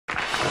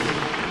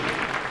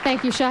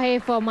Thank you,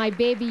 Shahid, for My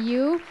Baby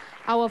You.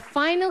 Our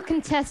final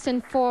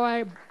contestant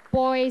for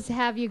Boys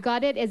Have You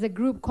Got It is a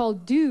group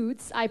called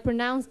Dudes. I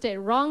pronounced it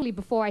wrongly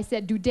before. I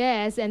said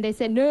Dudes, and they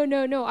said, no,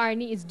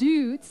 Arnie, it's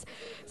Dudes.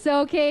 So,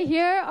 okay,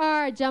 here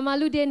are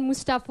Jamaluddin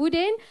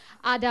Mustafuddin,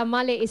 Adam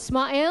Male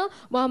Ismail,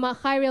 Muhammad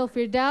Khairil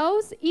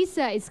Firdaus,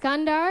 Isa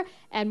Iskandar,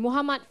 and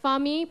Muhammad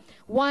Fahmi.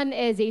 One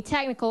is a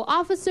technical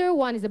officer,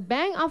 one is a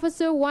bank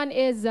officer, one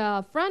is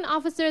a front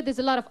officer. There's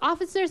a lot of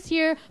officers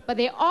here, but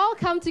they all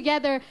come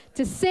together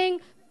to sing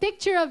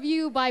Picture of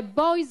You by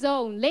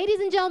Boyzone. Ladies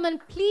and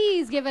gentlemen,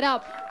 please give it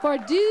up for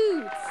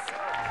Dudes.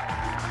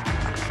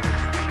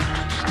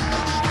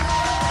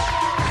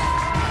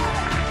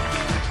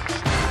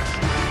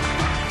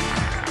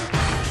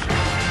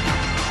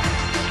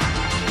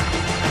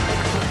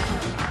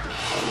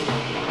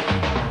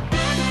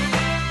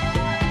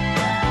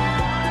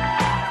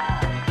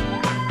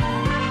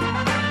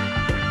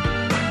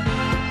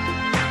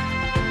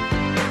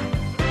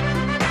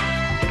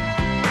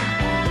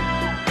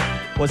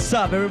 What's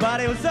up,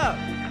 everybody? What's up?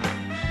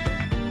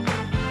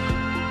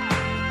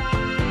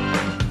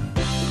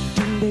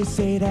 Didn't they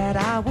say that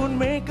I would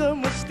make a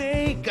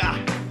mistake?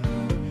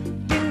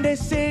 Didn't they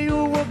say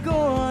you were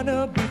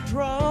gonna be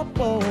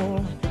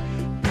trouble?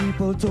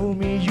 People told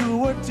me you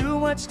were too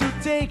much to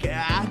take.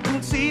 I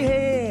could see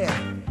here,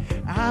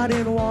 I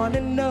didn't want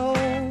to know.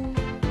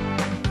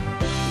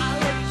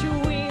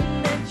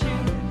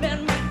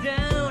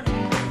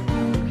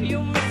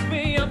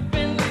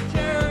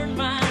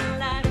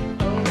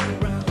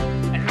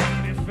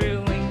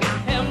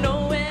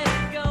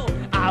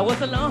 I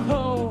was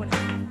alone,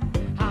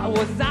 I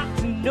was out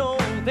to know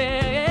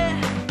that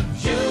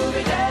you'll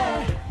be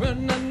there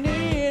when I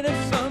needed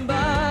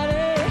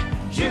somebody.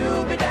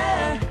 You'll be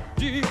there,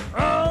 the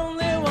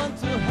only one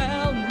to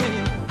help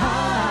me.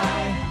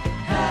 I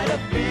had a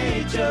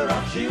picture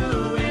of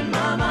you in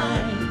my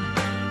mind.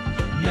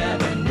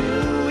 Never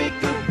knew it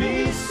could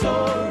be so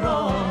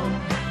wrong.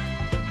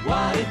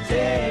 Why'd it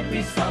take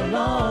me so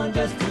long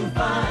just to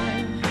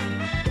find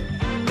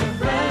the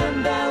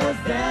friend that was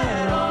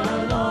there all along?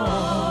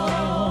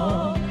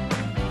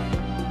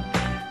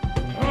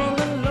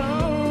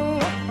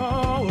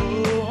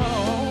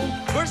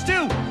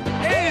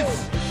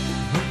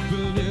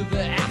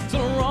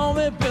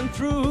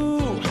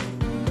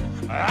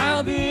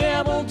 I'll be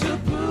able to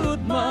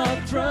put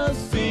my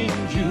trust in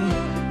you,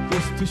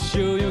 just to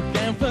show you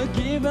can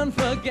forgive and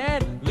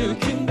forget.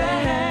 Looking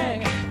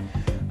back,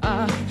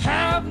 I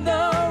have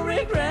no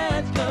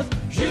regrets, 'cause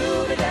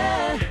you'll be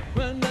there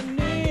when I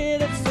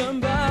needed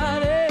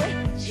somebody.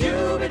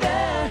 You'll be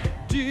there,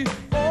 the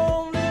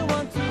only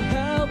one to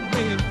help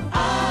me.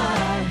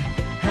 I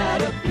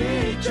had a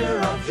picture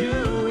of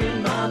you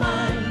in my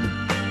mind.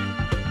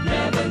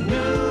 Never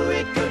knew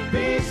it could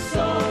be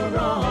so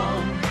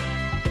wrong.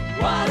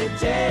 Why'd it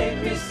take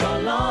me so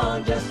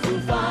long just to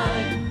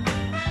find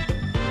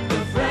the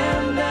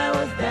friend that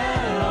was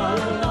there all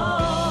along?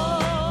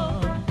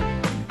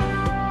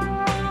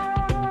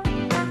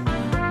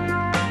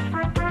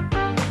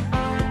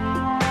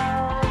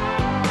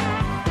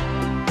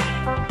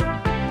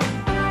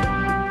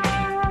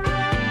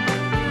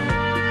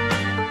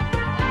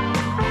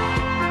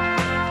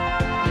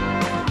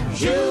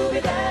 You'll be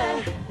there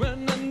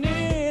when I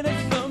needed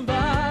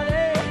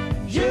somebody.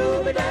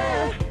 You'll be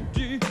there,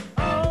 the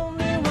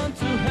only one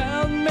to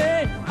help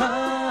me.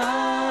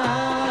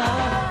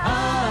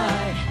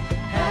 I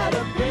had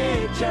a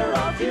picture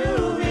of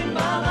you in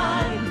my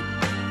mind.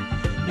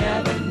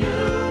 Never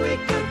knew it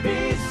could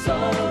be so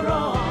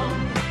wrong.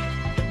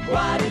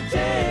 Why'd it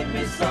take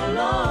me so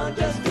long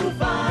just to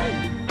find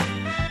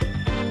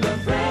the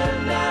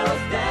friend that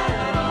was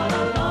there all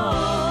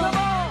along?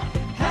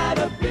 Had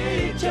a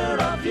picture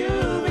of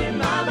you in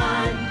my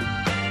mind.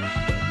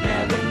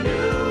 Never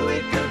knew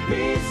it could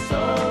be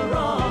so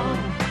wrong.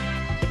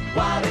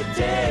 Why'd it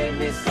take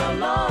me so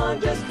long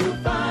just to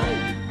find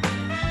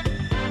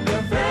the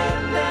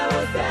friend that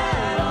was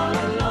there all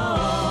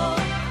along?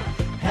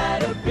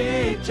 Had a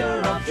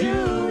picture of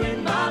you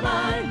in my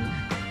mind.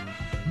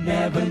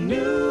 Never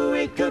knew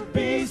it could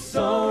be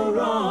so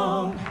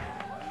wrong.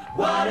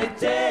 Why'd it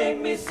take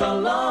me so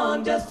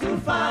long just to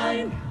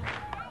find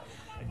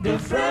the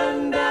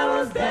friend that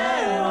was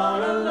there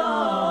all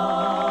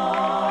along?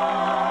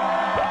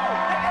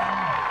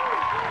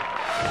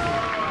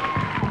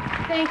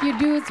 Thank you,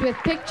 Dudes, with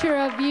Picture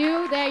of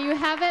You. There you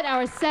have it,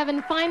 our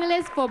 7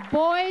 finalists for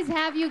Boys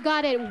Have You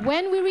Got It.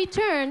 When we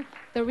return,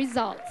 the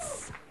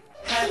results.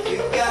 Have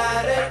you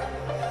got it?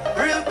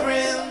 Real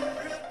grim.